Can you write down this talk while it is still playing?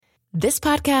This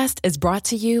podcast is brought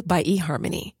to you by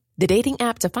eHarmony, the dating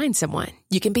app to find someone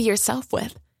you can be yourself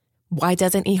with. Why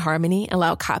doesn't eHarmony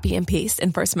allow copy and paste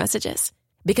in first messages?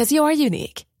 Because you are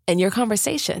unique, and your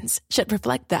conversations should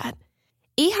reflect that.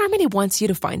 eHarmony wants you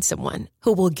to find someone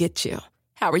who will get you.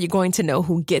 How are you going to know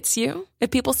who gets you?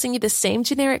 If people send you the same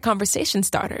generic conversation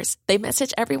starters they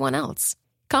message everyone else.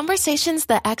 Conversations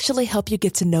that actually help you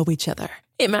get to know each other.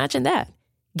 Imagine that.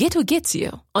 Get who gets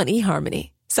you on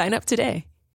eHarmony. Sign up today.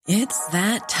 It's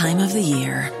that time of the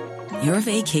year. Your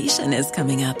vacation is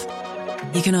coming up.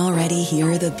 You can already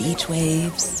hear the beach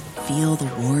waves, feel the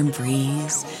warm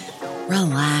breeze,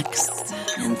 relax,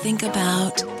 and think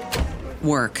about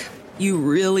work. You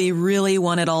really, really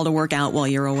want it all to work out while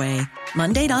you're away.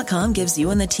 Monday.com gives you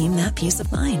and the team that peace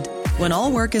of mind. When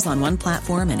all work is on one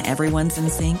platform and everyone's in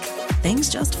sync,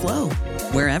 things just flow.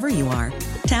 Wherever you are,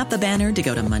 tap the banner to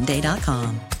go to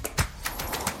Monday.com.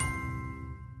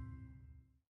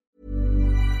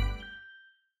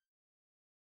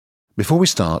 Before we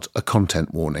start, a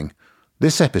content warning.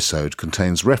 This episode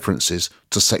contains references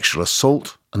to sexual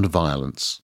assault and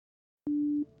violence.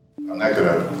 I'm not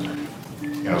going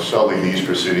to, sully these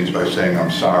proceedings by saying I'm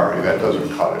sorry. That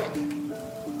doesn't cut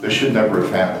it. This should never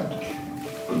have happened.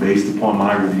 But based upon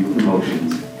my review of the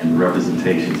motions and the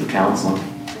representations of counsel,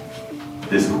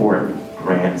 this court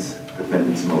grants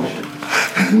defendant's motion.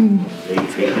 They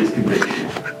take his conviction.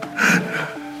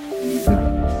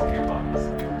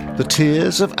 The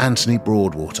Tears of Anthony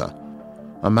Broadwater,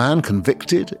 a man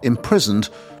convicted, imprisoned,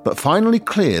 but finally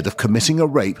cleared of committing a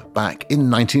rape back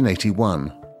in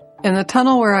 1981. In the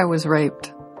tunnel where I was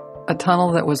raped, a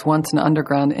tunnel that was once an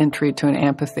underground entry to an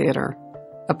amphitheater,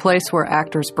 a place where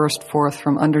actors burst forth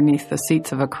from underneath the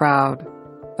seats of a crowd,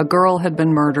 a girl had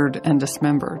been murdered and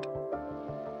dismembered.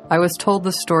 I was told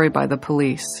the story by the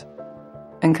police.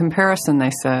 In comparison,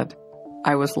 they said,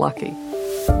 I was lucky.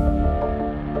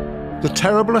 The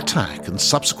terrible attack and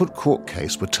subsequent court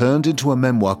case were turned into a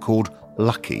memoir called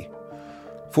Lucky.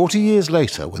 40 years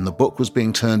later, when the book was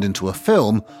being turned into a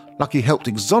film, Lucky helped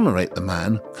exonerate the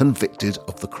man convicted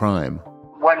of the crime.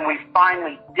 When we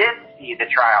finally did see the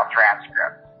trial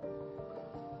transcript,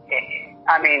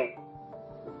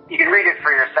 you can read it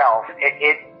for yourself.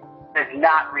 It does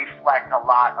not reflect a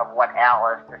lot of what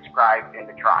Alice described in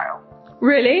the trial.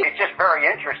 Really? It's just very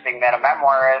interesting that a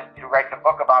memoirist who writes a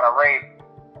book about a rape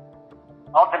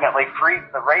ultimately frees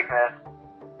the rapist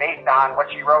based on what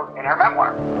she wrote in her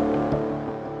memoir.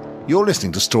 You're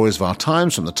listening to Stories of Our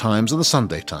Times from The Times and The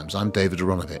Sunday Times. I'm David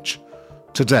Aronovich.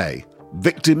 Today,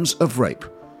 Victims of Rape,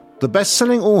 the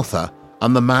best-selling author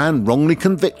and the man wrongly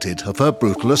convicted of her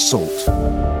brutal assault.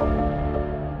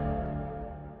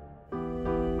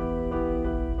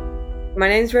 My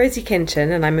name's Rosie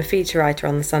Kinchin and I'm a feature writer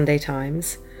on The Sunday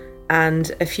Times.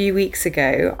 And a few weeks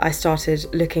ago, I started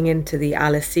looking into the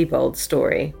Alice Sebold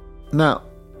story. Now,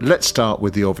 let's start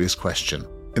with the obvious question.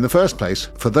 In the first place,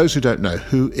 for those who don't know,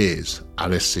 who is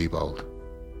Alice Sebold?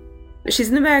 She's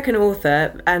an American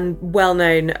author and well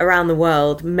known around the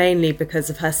world, mainly because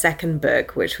of her second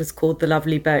book, which was called The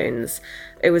Lovely Bones.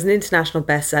 It was an international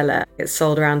bestseller. It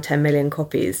sold around 10 million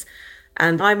copies.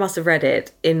 And I must have read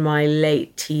it in my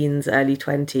late teens, early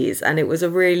 20s. And it was a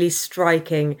really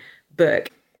striking book.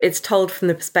 It's told from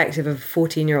the perspective of a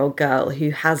 14-year-old girl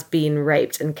who has been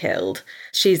raped and killed.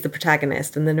 She's the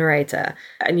protagonist and the narrator,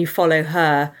 and you follow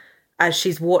her as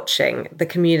she's watching the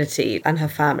community and her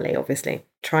family, obviously,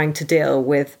 trying to deal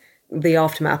with the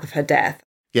aftermath of her death.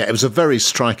 Yeah, it was a very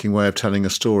striking way of telling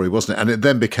a story, wasn't it? And it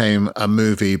then became a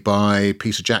movie by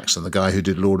Peter Jackson, the guy who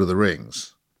did Lord of the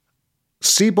Rings.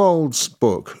 Sebold's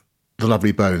book, The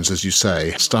Lovely Bones, as you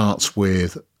say, starts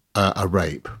with a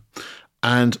rape.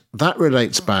 And that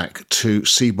relates back to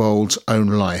Sebold's own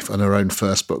life and her own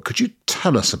first book. Could you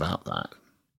tell us about that?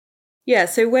 Yeah,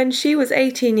 so when she was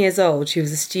 18 years old, she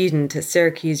was a student at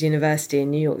Syracuse University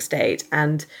in New York State,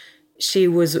 and she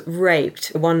was raped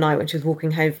one night when she was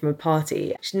walking home from a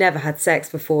party. She never had sex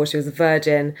before, she was a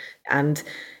virgin, and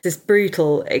this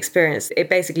brutal experience,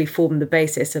 it basically formed the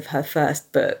basis of her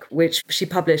first book, which she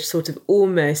published sort of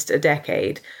almost a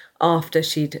decade after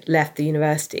she'd left the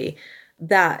university.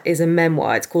 That is a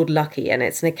memoir. It's called Lucky, and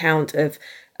it's an account of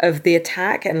the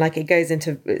attack, and it goes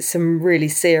into some really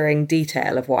searing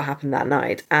detail of what happened that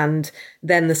night, and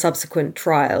then the subsequent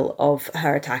trial of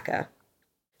her attacker.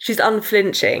 She's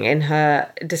unflinching in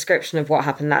her description of what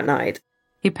happened that night.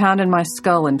 He pounded my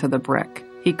skull into the brick.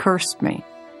 He cursed me.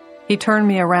 He turned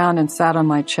me around and sat on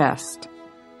my chest.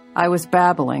 I was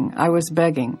babbling. I was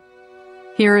begging.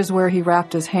 Here is where he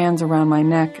wrapped his hands around my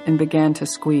neck and began to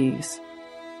squeeze.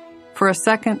 For a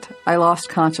second, I lost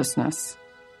consciousness.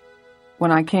 When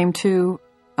I came to,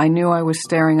 I knew I was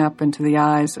staring up into the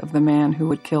eyes of the man who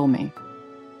would kill me.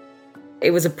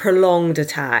 It was a prolonged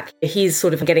attack. He's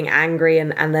sort of getting angry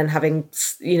and then having,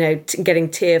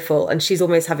 getting tearful. And she's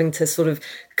almost having to sort of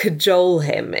cajole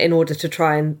him in order to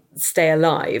try and stay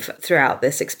alive throughout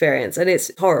this experience. And it's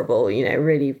horrible,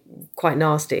 really quite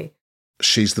nasty.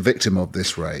 She's the victim of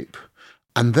this rape.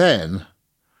 And then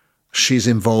she's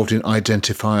involved in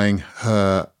identifying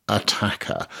her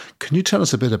attacker. Can you tell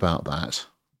us a bit about that?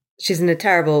 She's in a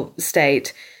terrible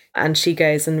state. And she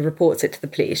goes and reports it to the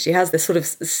police. She has this sort of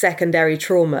secondary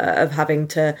trauma of having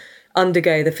to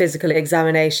undergo the physical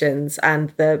examinations and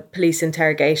the police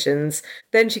interrogations.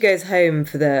 Then she goes home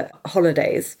for the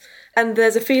holidays. And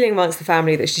there's a feeling amongst the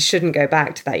family that she shouldn't go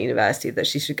back to that university, that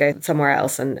she should go somewhere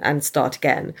else and start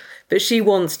again. But she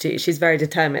wants to. She's very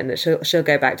determined that she'll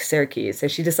go back to Syracuse. So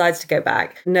she decides to go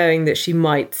back, knowing that she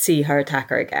might see her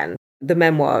attacker again. The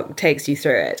memoir takes you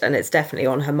through it, and it's definitely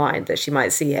on her mind that she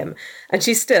might see him. And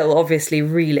she's still obviously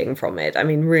reeling from it. I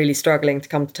mean, really struggling to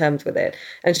come to terms with it.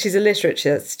 And she's a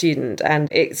literature student, and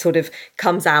it sort of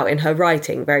comes out in her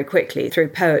writing very quickly through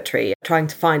poetry, trying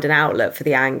to find an outlet for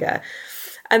the anger.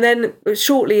 And then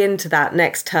shortly into that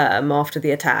next term, after the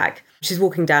attack, she's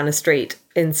walking down a street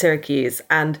in Syracuse,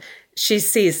 and she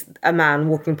sees a man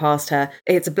walking past her.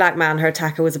 It's a black man. Her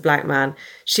attacker was a black man.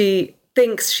 She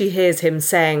thinks she hears him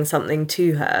saying something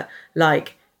to her,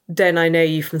 like, "Don't I know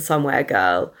you from somewhere,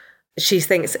 girl?" She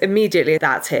thinks immediately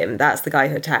that's him, that's the guy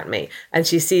who attacked me. And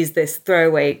she sees this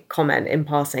throwaway comment in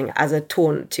passing as a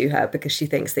taunt to her because she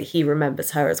thinks that he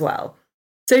remembers her as well.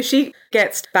 So she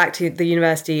gets back to the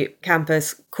university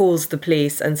campus, calls the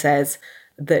police and says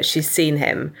that she's seen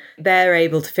him. They're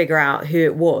able to figure out who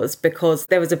it was because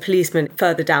there was a policeman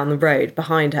further down the road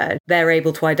behind her. They're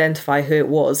able to identify who it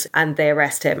was and they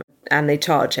arrest him and they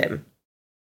charge him.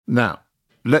 Now,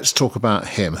 let's talk about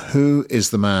him. Who is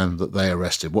the man that they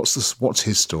arrested? What's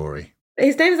his story?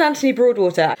 His name is Anthony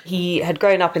Broadwater. He had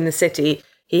grown up in the city.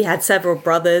 He had several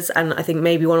brothers, and I think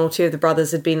maybe one or two of the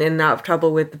brothers had been in and out of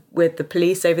trouble with the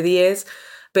police over the years.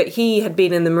 But he had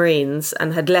been in the Marines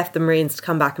and had left the Marines to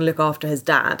come back and look after his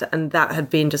dad. And that had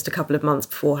been just a couple of months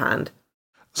beforehand.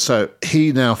 So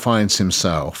he now finds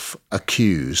himself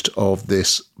accused of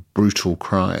this brutal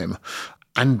crime.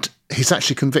 And he's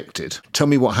actually convicted. Tell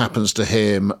me what happens to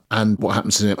him and what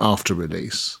happens to him after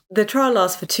release. The trial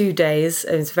lasts for 2 days.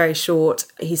 It's very short.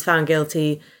 He's found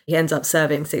guilty. He ends up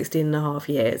serving 16 and a half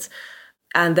years.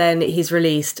 And then he's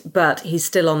released, but he's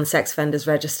still on the sex offenders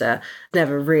register,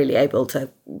 never really able to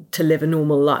live a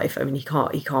normal life. I mean, he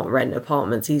can't rent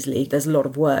apartments easily. There's a lot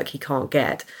of work he can't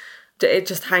get. It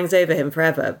just hangs over him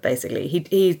forever, basically.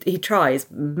 He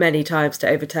tries many times to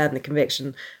overturn the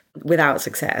conviction without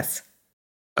success.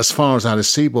 As far as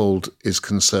Alice Sebold is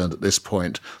concerned at this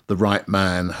point, the right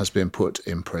man has been put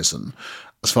in prison.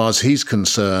 As far as he's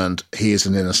concerned, he is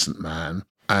an innocent man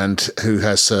and who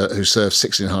served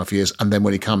 16 and a half years, and then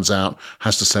when he comes out,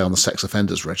 has to stay on the sex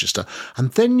offenders register.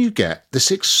 And then you get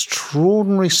this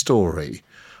extraordinary story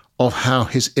of how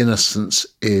his innocence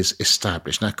is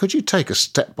established. Now, could you take us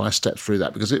step by step through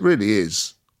that? Because it really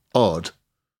is odd.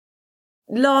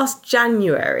 Last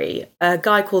January, a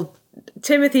guy called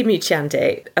Timothy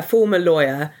Mucciante, a former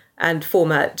lawyer and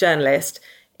former journalist,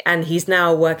 and he's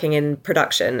now working in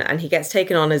production, and he gets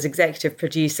taken on as executive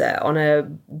producer on a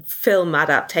film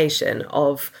adaptation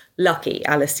of Lucky,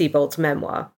 Alice Sebold's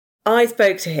memoir. I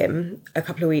spoke to him a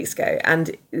couple of weeks ago,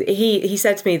 and he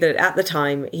said to me that at the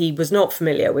time he was not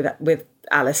familiar with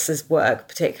Alice's work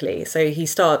particularly. So he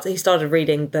started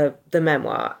reading the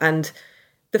memoir, and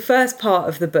the first part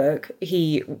of the book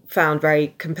he found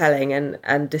very compelling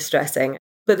and distressing.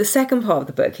 But the second part of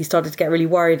the book he started to get really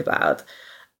worried about,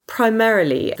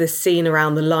 primarily the scene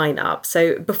around the lineup.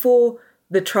 So before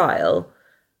the trial,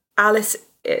 Alice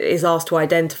is asked to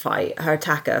identify her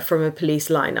attacker from a police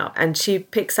lineup, and she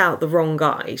picks out the wrong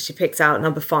guy. She picks out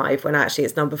number 5 when actually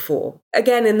it's number 4.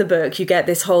 Again, in the book, you get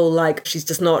this whole, like, she's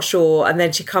just not sure, and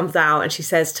then she comes out and she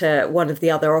says to one of the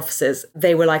other officers,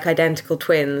 they were like identical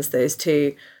twins, those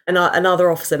two. And another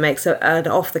officer makes an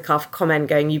off-the-cuff comment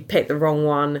going, you picked the wrong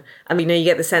one. And, you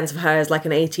get the sense of her as like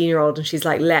an 18-year-old, and she's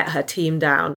like let her team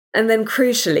down. And then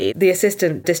crucially, the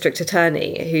assistant district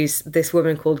attorney, who's this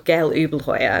woman called Gail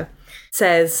Ubelheuer,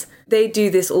 says, they do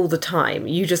this all the time.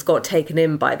 You just got taken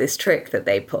in by this trick that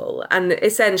they pull. And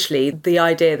essentially, the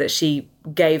idea that she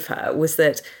gave her was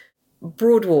that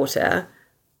Broadwater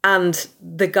and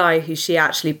the guy who she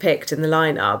actually picked in the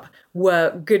lineup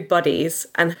were good buddies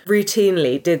and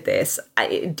routinely did this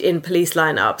in police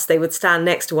lineups. They would stand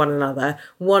next to one another.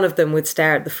 One of them would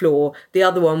stare at the floor. The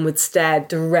other one would stare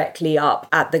directly up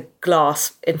at the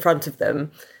glass in front of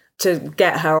them to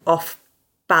get her off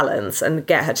balance and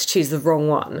get her to choose the wrong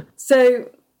one. So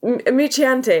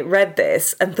Mucciante read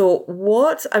this and thought,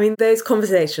 what? I mean, those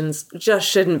conversations just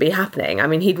shouldn't be happening.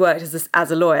 I mean, he'd worked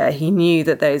as a lawyer. He knew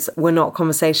that those were not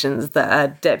conversations that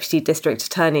a deputy district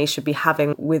attorney should be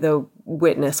having with a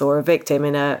witness or a victim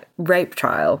in a rape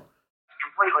trial. It's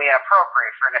completely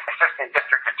inappropriate for an assistant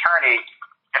district attorney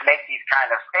to make these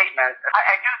kind of statements.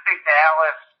 I do think that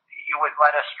Alice was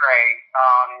led astray.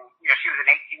 She was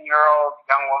an 18-year-old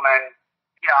young woman.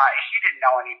 She didn't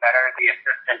know any better. The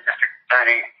assistant district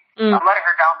attorney led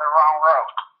her down the wrong road.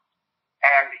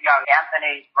 And young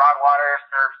Anthony Broadwater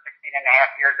served 16 and a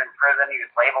half years in prison. He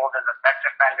was labeled as a sex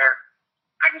offender,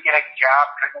 couldn't get a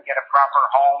job, couldn't get a proper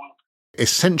home.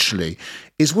 Essentially,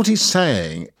 is what he's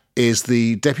saying is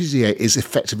the deputy DA is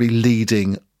effectively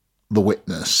leading the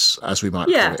witness, as we might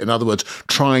call it. In other words,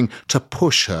 trying to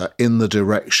push her in the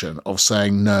direction of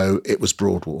saying, no, it was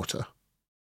Broadwater.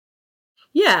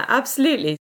 Yeah,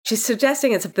 absolutely. She's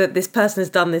suggesting that this person has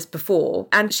done this before,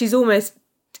 and she's almost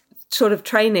sort of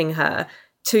training her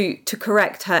to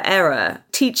correct her error,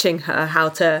 teaching her how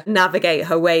to navigate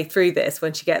her way through this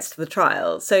when she gets to the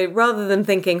trial. So rather than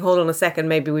thinking, hold on a second,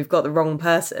 maybe we've got the wrong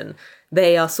person,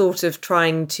 they are sort of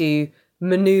trying to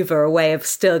maneuver a way of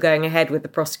still going ahead with the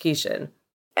prosecution.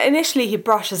 Initially, he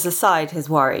brushes aside his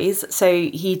worries, so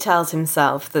he tells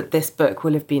himself that this book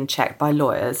will have been checked by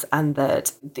lawyers and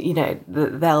that,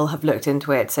 they'll have looked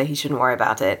into it, so he shouldn't worry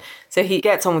about it. So he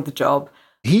gets on with the job.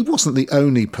 He wasn't the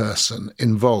only person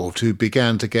involved who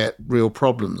began to get real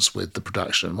problems with the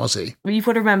production, was he? You've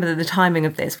got to remember that the timing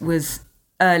of this was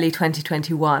early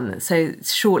 2021, so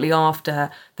shortly after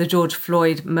the George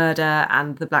Floyd murder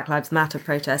and the Black Lives Matter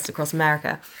protests across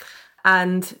America.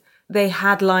 And they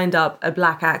had lined up a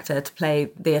black actor to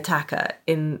play the attacker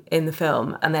in the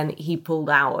film, and then he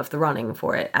pulled out of the running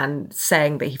for it, and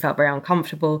saying that he felt very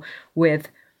uncomfortable with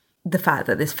the fact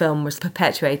that this film was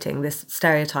perpetuating this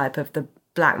stereotype of the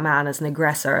black man as an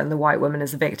aggressor and the white woman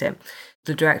as a victim.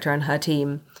 The director and her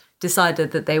team decided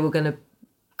that they were going to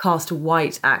cast a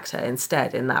white actor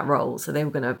instead in that role, so they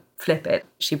were going to flip it.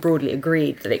 She broadly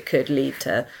agreed that it could lead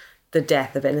to the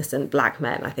death of innocent black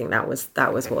men. I think that was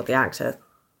what the actor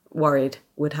worried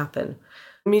would happen.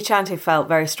 Mucciante felt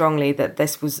very strongly that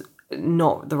this was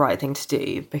not the right thing to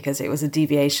do because it was a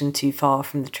deviation too far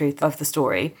from the truth of the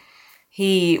story.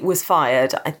 He was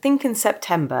fired, I think, in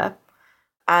September,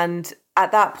 and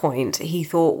at that point he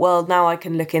thought, well, now I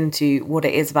can look into what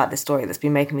it is about this story that's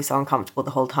been making me so uncomfortable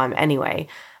the whole time anyway.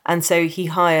 And so he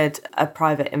hired a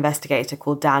private investigator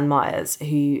called Dan Myers,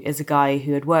 who is a guy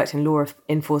who had worked in law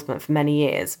enforcement for many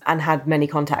years and had many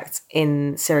contacts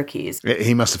in Syracuse.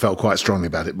 He must have felt quite strongly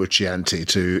about it, Mucciante,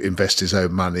 to invest his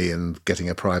own money and getting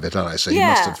a private eye. So he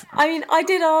must have... I mean, I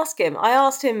did ask him. I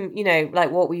asked him,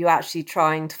 what were you actually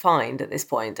trying to find at this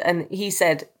point? And he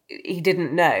said he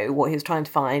didn't know what he was trying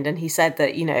to find. And he said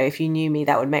that, if you knew me,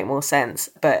 that would make more sense.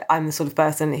 But I'm the sort of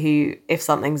person who, if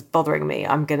something's bothering me,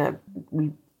 I'm going to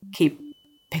keep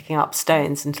picking up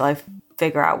stones until I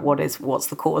figure out what's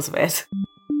the cause of it.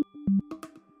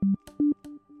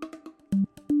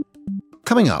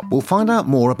 Coming up, we'll find out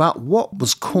more about what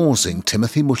was causing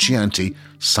Timothy Mucciante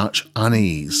such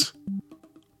unease.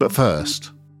 But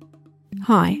first...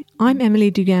 Hi, I'm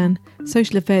Emily Dugan,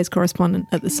 Social Affairs Correspondent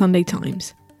at The Sunday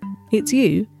Times. It's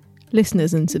you,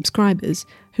 listeners and subscribers,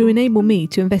 who enable me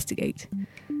to investigate.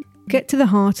 Get to the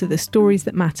heart of the stories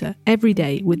that matter every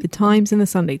day with The Times and The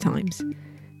Sunday Times.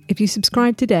 If you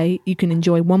subscribe today, you can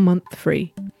enjoy 1 month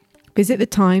free. Visit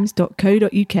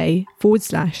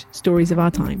thetimes.co.uk/stories of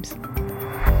our times.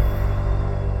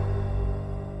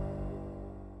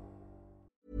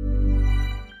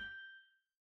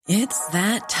 It's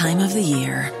that time of the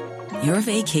year. Your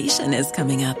vacation is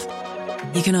coming up.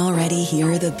 You can already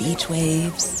hear the beach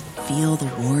waves, feel the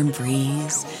warm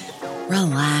breeze,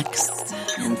 relax,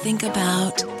 and think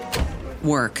about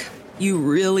work. You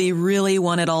really, really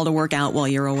want it all to work out while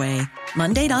you're away.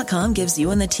 Monday.com gives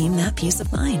you and the team that peace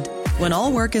of mind. When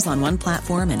all work is on one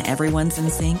platform and everyone's in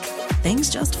sync, things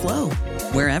just flow.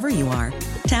 Wherever you are,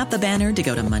 tap the banner to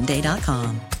go to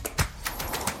Monday.com.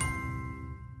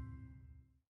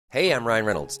 Hey, I'm Ryan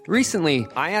Reynolds. Recently,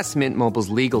 I asked Mint Mobile's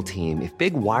legal team if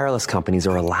big wireless companies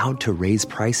are allowed to raise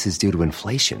prices due to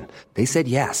inflation. They said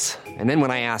yes. And then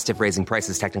when I asked if raising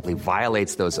prices technically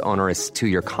violates those onerous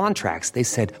 2-year contracts, they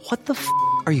said, what the f***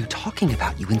 are you talking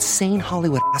about, you insane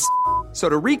Hollywood ass f- So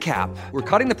to recap, we're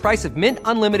cutting the price of Mint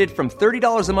Unlimited from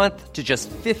 $30 a month to just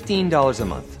 $15 a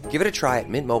month. Give it a try at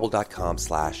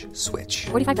mintmobile.com/switch.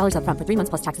 $45 up front for 3 months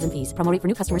plus taxes and fees. Promo rate for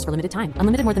new customers for limited time.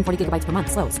 Unlimited more than 40 gigabytes per month.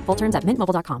 Slows full terms at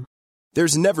mintmobile.com.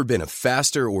 There's never been a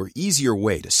faster or easier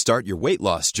way to start your weight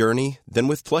loss journey than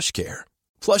with PlushCare.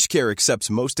 PlushCare accepts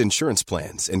most insurance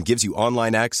plans and gives you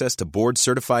online access to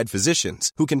board-certified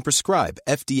physicians who can prescribe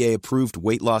FDA-approved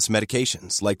weight loss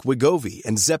medications like Wegovy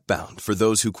and Zepbound for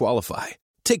those who qualify.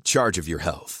 Take charge of your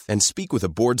health and speak with a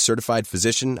board-certified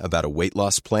physician about a weight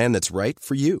loss plan that's right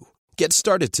for you. Get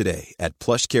started today at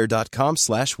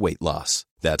plushcare.com/weight-loss.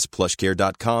 That's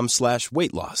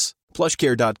plushcare.com/weight-loss.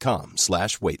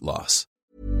 plushcare.com/weight-loss.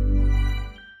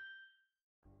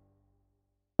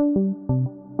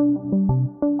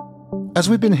 As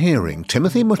we've been hearing,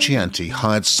 Timothy Mucciante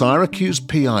hired Syracuse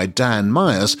PI Dan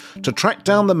Myers to track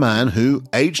down the man who,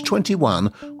 aged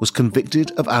 21, was convicted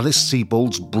of Alice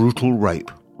Sebold's brutal rape.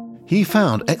 He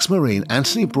found ex-Marine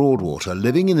Anthony Broadwater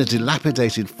living in a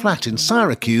dilapidated flat in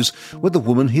Syracuse with the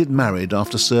woman he had married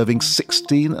after serving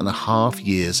 16 and a half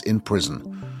years in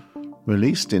prison.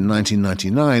 Released in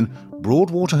 1999,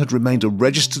 Broadwater had remained a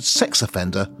registered sex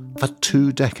offender for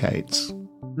 2 decades.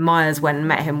 Myers went and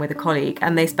met him with a colleague,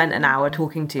 and they spent an hour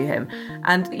talking to him.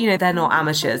 And, they're not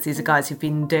amateurs. These are guys who've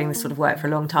been doing this sort of work for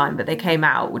a long time, but they came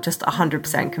out with just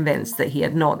 100% convinced that he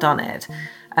had not done it,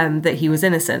 that he was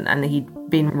innocent and that he'd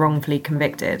been wrongfully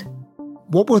convicted.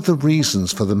 What were the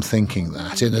reasons for them thinking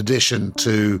that, in addition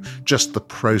to just the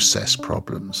process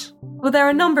problems? Well, there are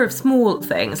a number of small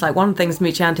things. Like, one of the things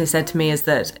Mucciante said to me is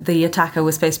that the attacker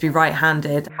was supposed to be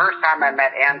right-handed. The first time I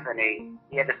met Anthony,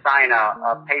 he had to sign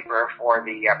a paper for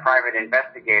the private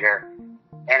investigator,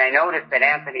 and I noticed that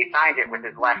Anthony signed it with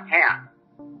his left hand,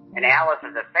 and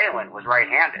Alice's assailant was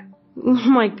right-handed. Oh,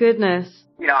 my goodness.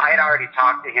 I had already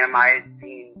talked to him. I had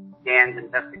seen Dan's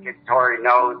investigatory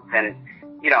notes, and,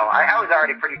 I was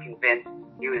already pretty convinced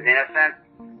he was innocent.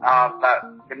 But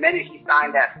the minute he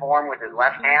signed that form with his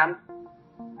left hand,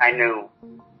 I knew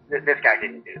that this guy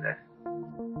didn't do this.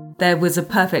 There was a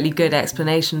perfectly good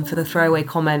explanation for the throwaway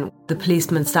comment. The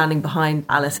policeman standing behind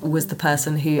Alice was the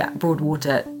person who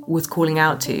Broadwater was calling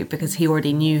out to because he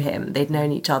already knew him. They'd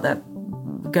known each other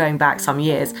going back some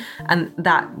years, and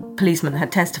that policeman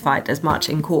had testified as much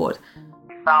in court.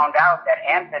 We found out that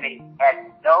Anthony had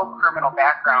no criminal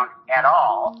background at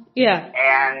all. Yeah.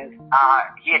 And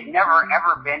he had never,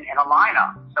 ever been in a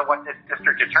lineup. So what this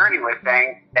district attorney was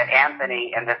saying, that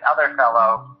Anthony and this other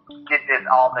fellow did this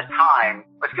all the time,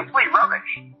 was complete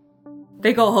rubbish.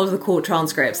 They got hold of the court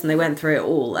transcripts and they went through it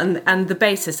all. And the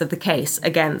basis of the case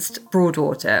against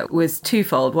Broadwater was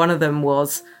twofold. One of them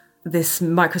was this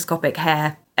microscopic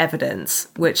hair evidence,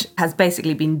 which has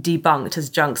basically been debunked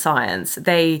as junk science.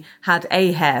 They had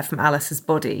a hair from Alice's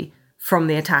body from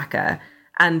the attacker,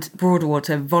 and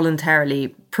Broadwater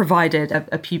voluntarily provided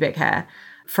a pubic hair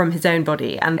from his own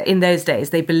body. And in those days,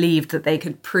 they believed that they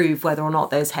could prove whether or not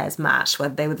those hairs matched,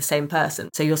 whether they were the same person.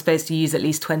 So you're supposed to use at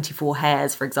least 24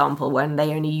 hairs, for example, when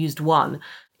they only used one.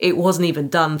 It wasn't even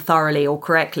done thoroughly or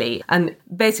correctly. And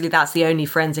basically that's the only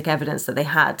forensic evidence that they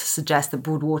had to suggest that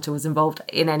Broadwater was involved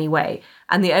in any way.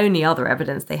 And the only other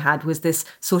evidence they had was this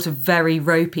sort of very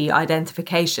ropey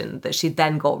identification that she'd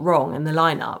then got wrong in the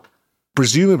lineup.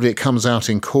 Presumably it comes out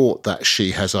in court that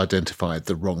she has identified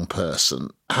the wrong person.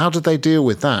 How did they deal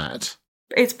with that?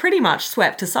 It's pretty much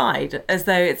swept aside, as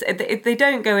though they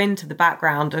don't go into the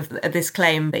background of this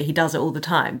claim that he does it all the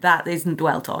time. That isn't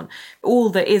dwelt on. All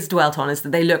that is dwelt on is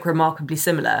that they look remarkably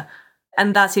similar.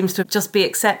 And that seems to just be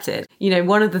accepted.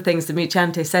 One of the things that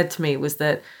Mucciante said to me was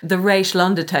that the racial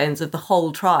undertones of the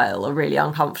whole trial are really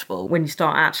uncomfortable when you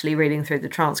start actually reading through the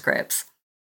transcripts.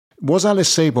 Was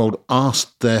Alice Sebold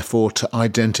asked, therefore, to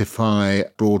identify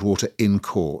Broadwater in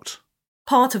court?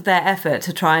 Part of their effort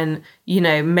to try and,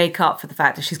 make up for the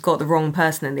fact that she's got the wrong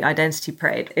person in the identity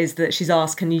parade is that she's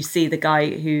asked, can you see the guy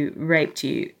who raped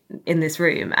you in this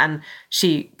room? And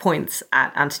she points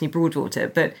at Anthony Broadwater,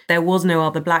 but there was no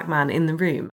other black man in the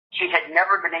room. She had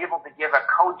never been able to give a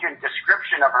cogent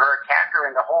description of her attacker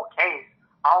in the whole case.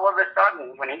 All of a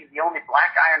sudden, when he's the only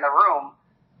black guy in the room,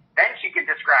 then she could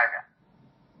describe him.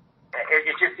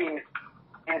 It just seems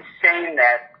insane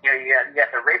that you got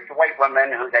the raped white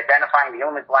woman who's identifying the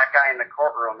only black guy in the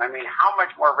courtroom. I mean, how much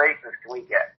more racist can we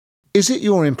get? Is it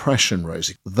your impression,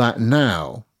 Rosie, that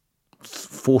now,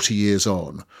 40 years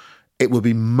on, it would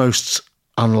be most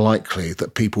unlikely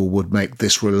that people would make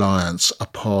this reliance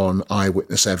upon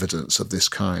eyewitness evidence of this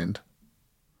kind?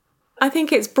 I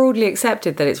think it's broadly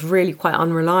accepted that it's really quite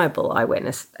unreliable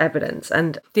eyewitness evidence.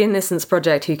 And the Innocence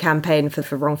Project, who campaigned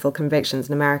for wrongful convictions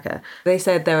in America, they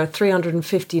said there are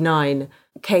 359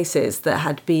 cases that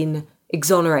had been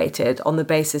exonerated on the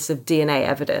basis of DNA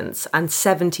evidence, and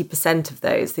 70% of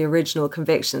those, the original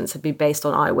convictions, had been based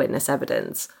on eyewitness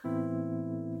evidence.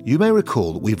 You may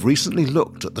recall that we've recently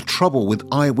looked at the trouble with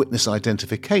eyewitness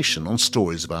identification on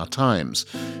Stories of Our Times.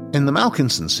 In the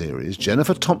Malkinson series,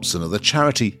 Jennifer Thompson of the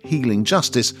charity Healing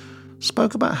Justice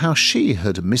spoke about how she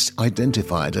had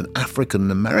misidentified an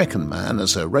African-American man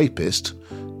as her rapist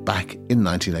back in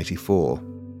 1984.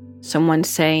 Someone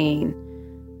saying,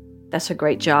 "That's a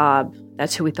great job.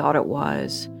 That's who we thought it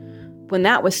was." When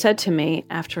that was said to me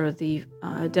after the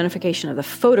identification of the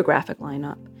photographic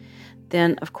lineup,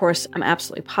 then, of course, I'm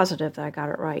absolutely positive that I got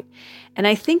it right. And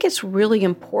I think it's really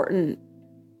important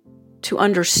to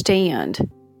understand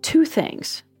two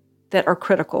things that are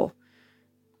critical.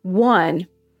 One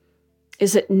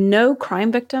is that no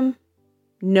crime victim,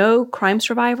 no crime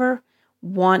survivor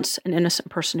wants an innocent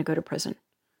person to go to prison.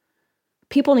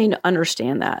 People need to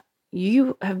understand that.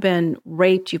 You have been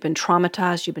raped, you've been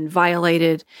traumatized, you've been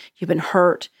violated, you've been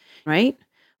hurt, right?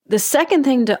 The second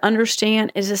thing to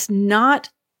understand is it's not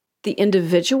the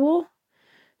individual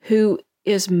who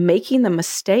is making the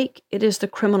mistake. It is the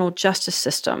criminal justice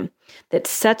system that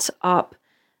sets up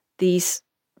these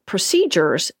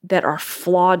procedures that are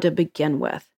flawed to begin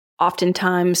with.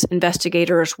 Oftentimes,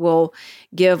 investigators will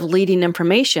give leading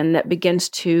information that begins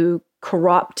to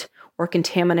corrupt or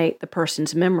contaminate the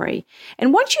person's memory.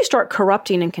 And once you start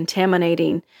corrupting and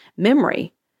contaminating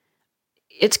memory,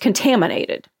 it's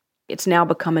contaminated. It's now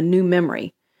become a new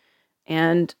memory,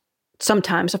 and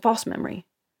sometimes a false memory.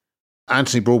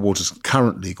 Anthony Broadwater's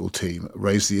current legal team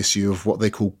raised the issue of what they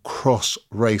call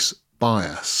cross-race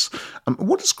bias.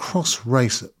 What does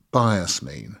cross-race bias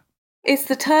mean? It's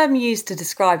the term used to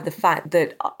describe the fact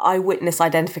that eyewitness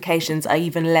identifications are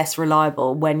even less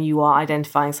reliable when you are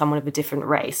identifying someone of a different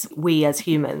race. We as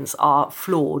humans are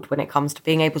flawed when it comes to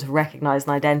being able to recognise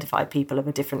and identify people of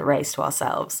a different race to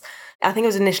ourselves. I think it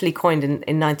was initially coined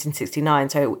in 1969,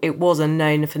 so it was a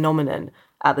known phenomenon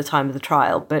at the time of the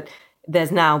trial, but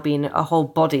there's now been a whole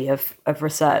body of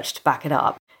research to back it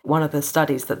up. One of the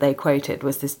studies that they quoted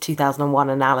was this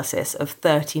 2001 analysis of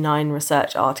 39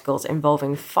 research articles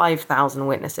involving 5,000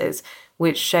 witnesses,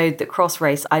 which showed that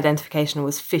cross-race identification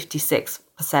was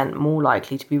 56% more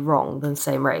likely to be wrong than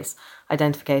same-race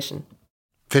identification.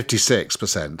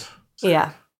 56%?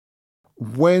 Yeah.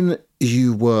 When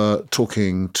you were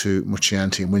talking to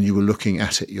Muchianti and when you were looking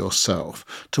at it yourself,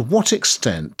 to what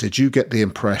extent did you get the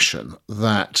impression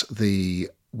that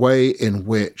the way in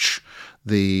which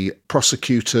the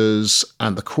prosecutors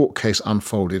and the court case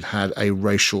unfolded had a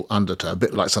racial undertow, a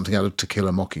bit like something out of To Kill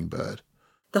a Mockingbird?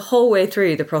 The whole way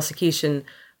through, the prosecution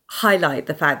highlight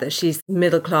the fact that she's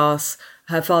middle class,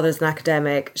 her father's an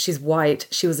academic, she's white,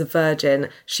 she was a virgin,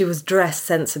 she was dressed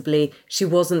sensibly, she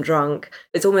wasn't drunk.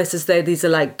 It's almost as though these are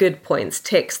like good points,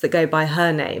 ticks that go by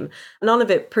her name. None of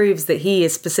it proves that he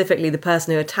is specifically the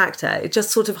person who attacked her. It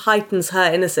just sort of heightens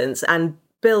her innocence and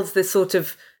builds this sort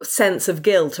of sense of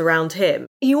guilt around him.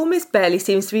 He almost barely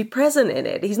seems to be present in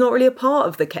it. He's not really a part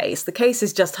of the case. The case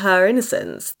is just her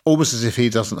innocence. Almost as if he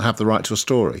doesn't have the right to a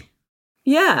story.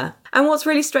 Yeah. And what's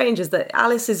really strange is that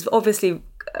Alice is obviously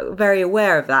very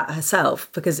aware of that herself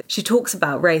because she talks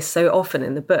about race so often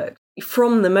in the book.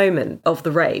 From the moment of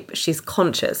the rape, she's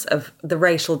conscious of the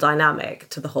racial dynamic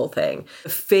to the whole thing. The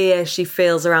fear she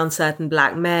feels around certain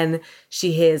black men.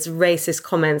 She hears racist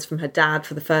comments from her dad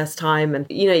for the first time. And,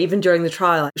 even during the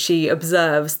trial, she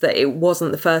observes that it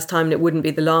wasn't the first time and it wouldn't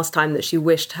be the last time that she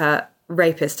wished her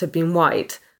rapist had been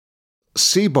white.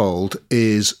 Sebold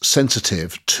is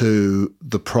sensitive to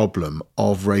the problem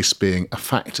of race being a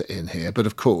factor in here, but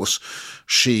of course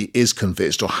she is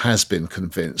convinced or has been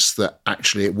convinced that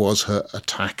actually it was her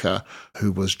attacker who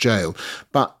was jailed.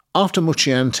 But after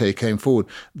Muchianti came forward,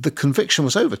 the conviction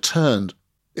was overturned,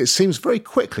 it seems, very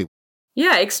quickly.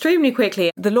 Yeah, extremely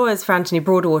quickly. The lawyers for Anthony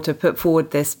Broadwater put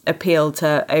forward this appeal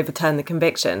to overturn the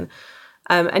conviction.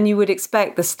 And you would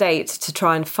expect the state to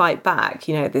try and fight back,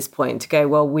 at this point, to go,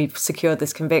 well, we've secured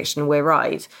this conviction, we're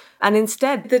right. And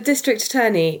instead, the district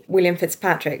attorney, William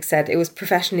Fitzpatrick, said it was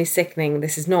professionally sickening.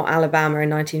 This is not Alabama in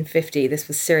 1950. This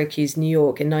was Syracuse, New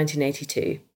York in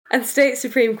 1982. And State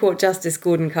Supreme Court Justice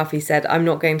Gordon Cuffey said, I'm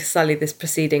not going to sully this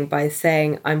proceeding by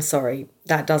saying, I'm sorry,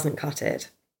 that doesn't cut it.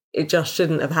 It just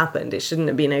shouldn't have happened. It shouldn't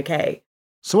have been okay.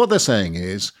 So what they're saying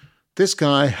is, this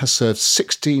guy has served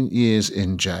 16 years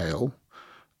in jail,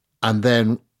 and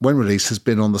then, when released, has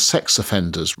been on the sex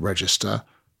offenders register,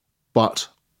 but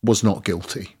was not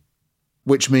guilty,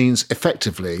 which means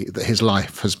effectively that his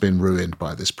life has been ruined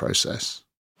by this process.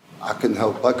 I couldn't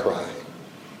help but cry.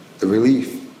 The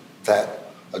relief that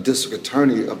a district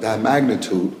attorney of that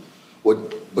magnitude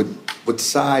would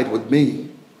side with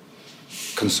me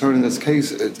concerning this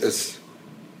case is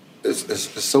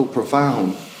so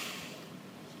profound.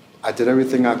 I did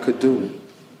everything I could do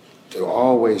to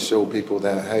always show people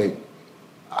that, hey,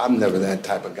 I'm never that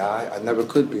type of guy. I never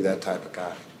could be that type of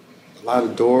guy. A lot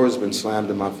of doors been slammed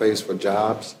in my face for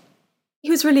jobs. He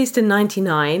was released in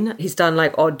 1999. He's done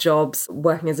like odd jobs,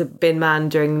 working as a bin man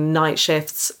during night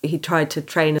shifts. He tried to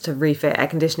train to refit air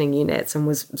conditioning units and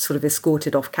was sort of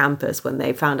escorted off campus when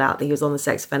they found out that he was on the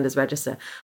sex offenders register.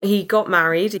 He got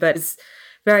married, but was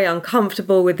very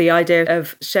uncomfortable with the idea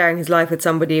of sharing his life with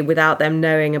somebody without them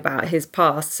knowing about his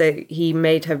past. So he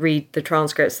made her read the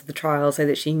transcripts of the trial so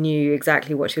that she knew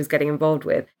exactly what she was getting involved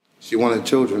with. She wanted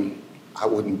children. I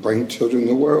wouldn't bring children in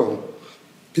the world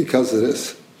because of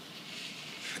this.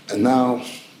 And now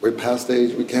we're past the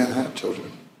age we can't have children.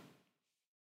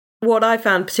 What I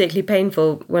found particularly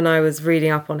painful when I was reading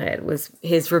up on it was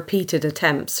his repeated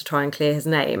attempts to try and clear his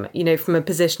name, from a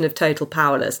position of total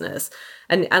powerlessness.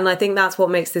 And I think that's what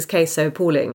makes this case so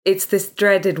appalling. It's this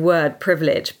dreaded word,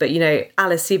 privilege, but,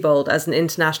 Alice Sebold, as an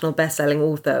international best-selling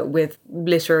author with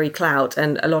literary clout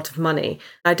and a lot of money,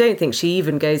 I don't think she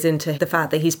even goes into the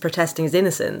fact that he's protesting his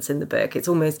innocence in the book. It's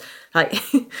almost like,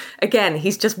 again,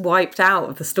 he's just wiped out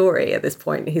of the story at this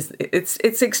point.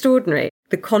 It's extraordinary.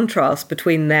 The contrast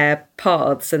between their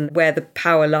paths and where the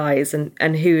power lies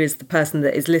and who is the person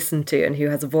that is listened to and who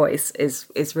has a voice is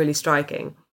really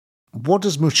striking. What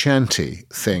does Mucciante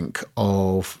think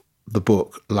of the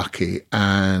book Lucky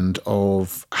and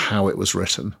of how it was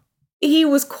written? He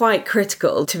was quite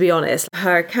critical, to be honest.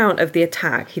 Her account of the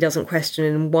attack, he doesn't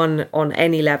question on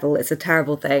any level. It's a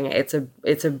terrible thing. It's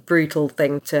a brutal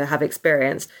thing to have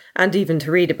experienced and even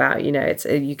to read about.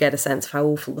 You get a sense of how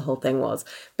awful the whole thing was.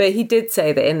 But he did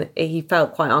say that he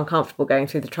felt quite uncomfortable going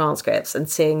through the transcripts and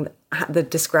seeing the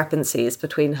discrepancies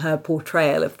between her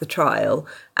portrayal of the trial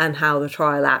and how the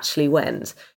trial actually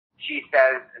went. She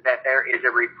says that there is a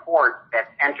report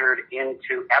that's entered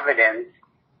into evidence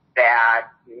that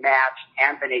matched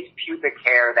Anthony's pubic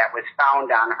hair that was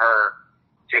found on her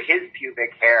to his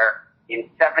pubic hair in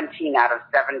 17 out of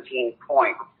 17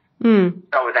 points. So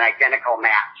it was an identical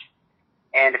match.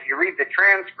 And if you read the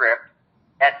transcript,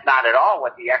 that's not at all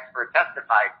what the expert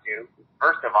testified to,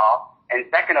 first of all. And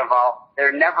second of all,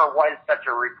 there never was such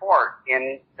a report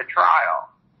in the trial.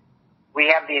 We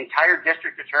have the entire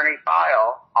district attorney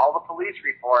file, all the police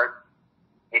reports.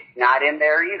 It's not in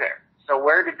there either. So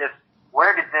where did this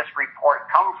report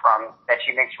come from that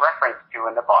she makes reference to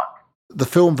in the book? The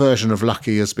film version of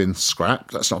Lucky has been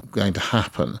scrapped. That's not going to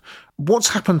happen. What's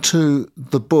happened to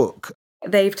the book?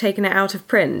 They've taken it out of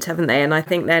print, haven't they? And I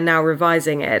think they're now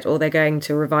revising it, or they're going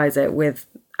to revise it with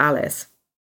Alice.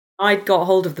 I got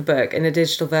hold of the book in a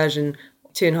digital version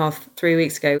 2.5-3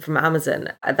 weeks ago from Amazon.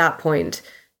 At that point,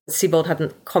 Sebold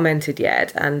hadn't commented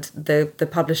yet, and the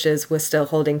publishers were still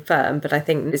holding firm, but I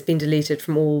think it's been deleted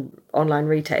from all online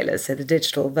retailers, so the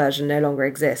digital version no longer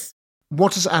exists.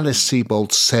 What has Alice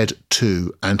Sebold said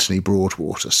to Anthony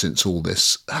Broadwater since all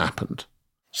this happened?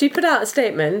 She put out a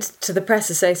statement to the Press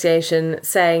Association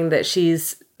saying that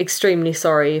she's extremely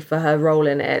sorry for her role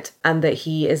in it and that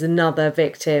he is another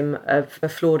victim of a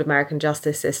flawed American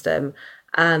justice system.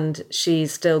 And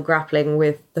she's still grappling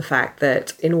with the fact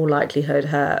that, in all likelihood,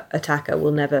 her attacker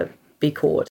will never be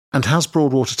caught. And has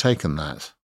Broadwater taken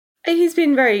that? He's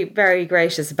been very, very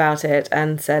gracious about it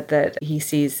and said that he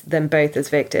sees them both as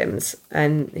victims.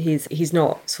 And he's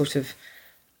not sort of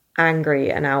angry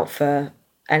and out for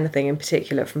anything in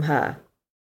particular from her.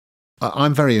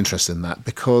 I'm very interested in that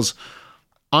because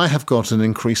I have got an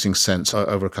increasing sense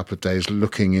over a couple of days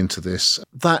looking into this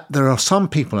that there are some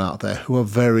people out there who are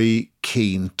very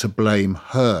keen to blame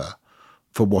her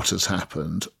for what has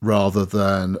happened rather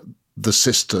than the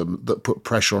system that put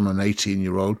pressure on an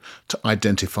 18-year-old to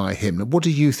identify him. Now, what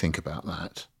do you think about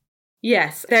that?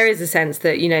 Yes, there is a sense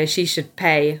that, she should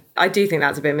pay. I do think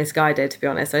that's a bit misguided, to be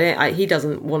honest. He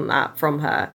doesn't want that from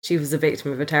her. She was a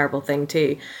victim of a terrible thing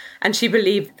too. And she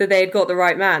believed that they had got the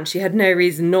right man. She had no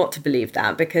reason not to believe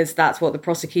that because that's what the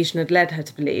prosecution had led her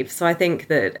to believe. So I think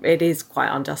that it is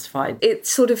quite unjustified. It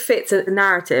sort of fits a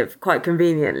narrative quite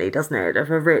conveniently, doesn't it,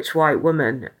 of a rich white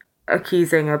woman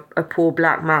accusing a poor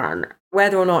black man.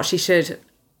 Whether or not she should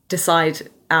decide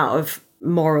out of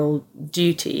moral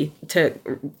duty to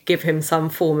give him some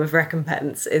form of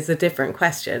recompense is a different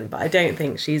question, but I don't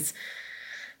think she's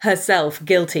herself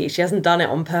guilty. She hasn't done it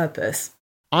on purpose.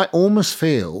 I almost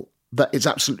feel that it's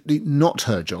absolutely not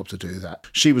her job to do that.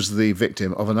 She was the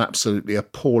victim of an absolutely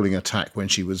appalling attack when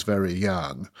she was very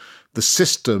young. The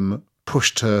system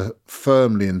pushed her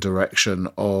firmly in direction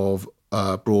of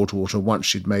Broadwater once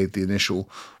she'd made the initial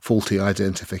faulty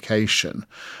identification.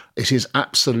 It is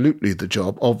absolutely the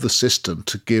job of the system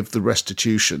to give the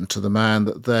restitution to the man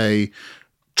that they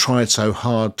tried so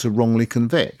hard to wrongly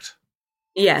convict.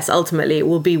 Yes, ultimately it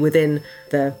will be within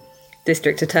the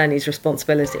district attorney's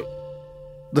responsibility.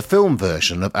 The film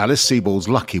version of Alice Sebold's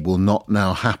Lucky will not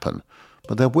now happen,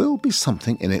 but there will be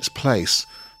something in its place.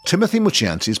 Timothy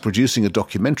Mucciante is producing a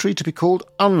documentary to be called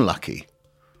Unlucky.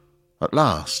 At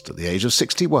last, at the age of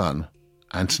 61,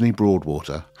 Anthony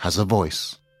Broadwater has a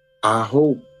voice. I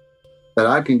hope that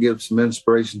I can give some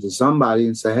inspiration to somebody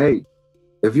and say, hey,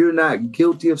 if you're not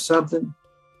guilty of something,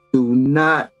 do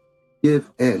not give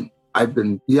in. I've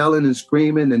been yelling and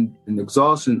screaming and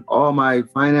exhausting all my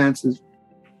finances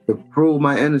to prove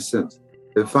my innocence.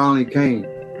 It finally came.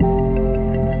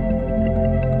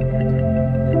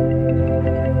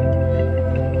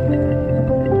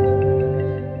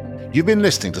 You've been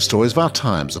listening to Stories of Our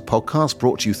Times, a podcast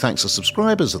brought to you thanks to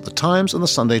subscribers of The Times and The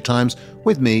Sunday Times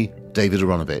with me, David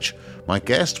Aronovich. My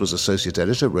guest was Associate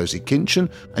Editor Rosie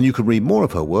Kinchin, and you can read more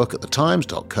of her work at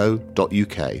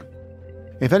thetimes.co.uk.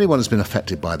 If anyone has been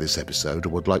affected by this episode or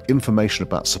would like information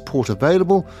about support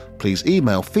available, please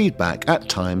email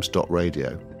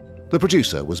feedback@times.radio. The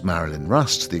producer was Marilyn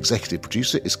Rust, the executive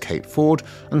producer is Kate Ford,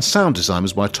 and sound design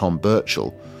was by Tom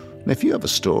Birchall. And if you have a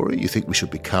story you think we should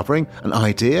be covering, an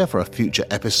idea for a future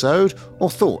episode,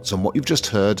 or thoughts on what you've just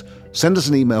heard, send us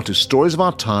an email to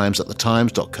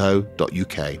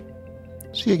storiesofourtimes@thetimes.co.uk.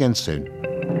 See you again soon.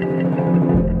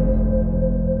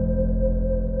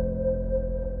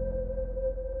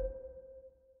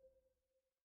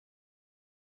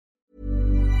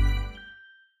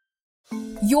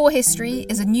 Your History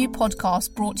is a new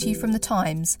podcast brought to you from The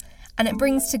Times, and it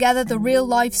brings together the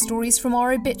real-life stories from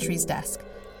our obituaries desk,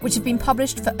 which have been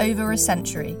published for over a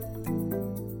century.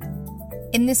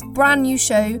 In this brand new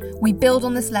show, we build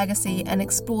on this legacy and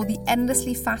explore the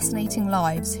endlessly fascinating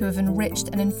lives who have enriched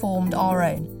and informed our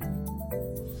own.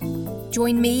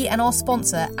 Join me and our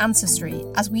sponsor, Ancestry,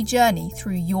 as we journey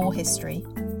through your history.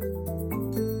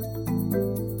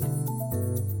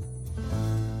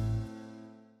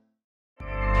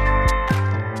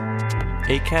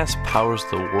 Acast powers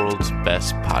the world's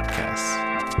best podcasts.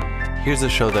 Here's a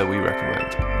show that we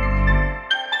recommend.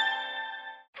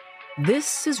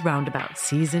 This is Roundabout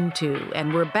Season 2,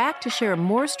 and we're back to share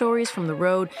more stories from the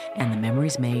road and the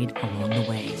memories made along the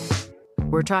way.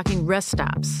 We're talking rest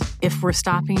stops, if we're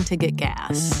stopping to get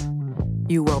gas.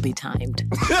 You will be timed.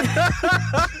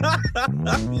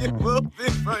 You will be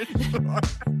for sure.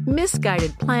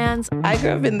 Misguided plans. I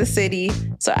grew up in the city,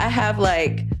 so I have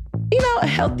a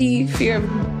healthy fear of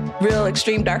real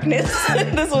extreme darkness.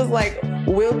 This was like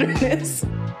wilderness.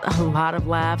 A lot of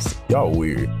laughs. Y'all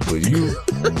weird, but you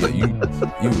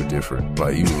were different.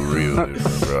 Like, you were real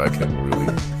different, bro. I can't really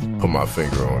put my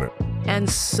finger on it. And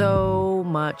so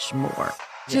much more.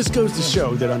 Just goes to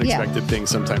show that unexpected things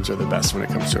sometimes are the best when it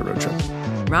comes to a road trip.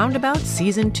 Roundabout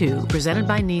Season 2, presented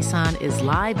by Nissan, is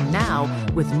live now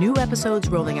with new episodes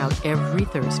rolling out every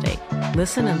Thursday.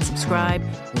 Listen and subscribe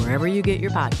wherever you get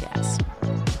your podcasts.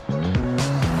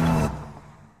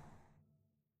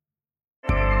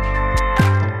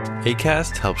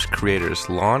 Acast helps creators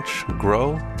launch,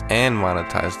 grow, and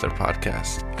monetize their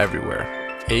podcasts everywhere.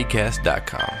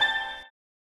 Acast.com.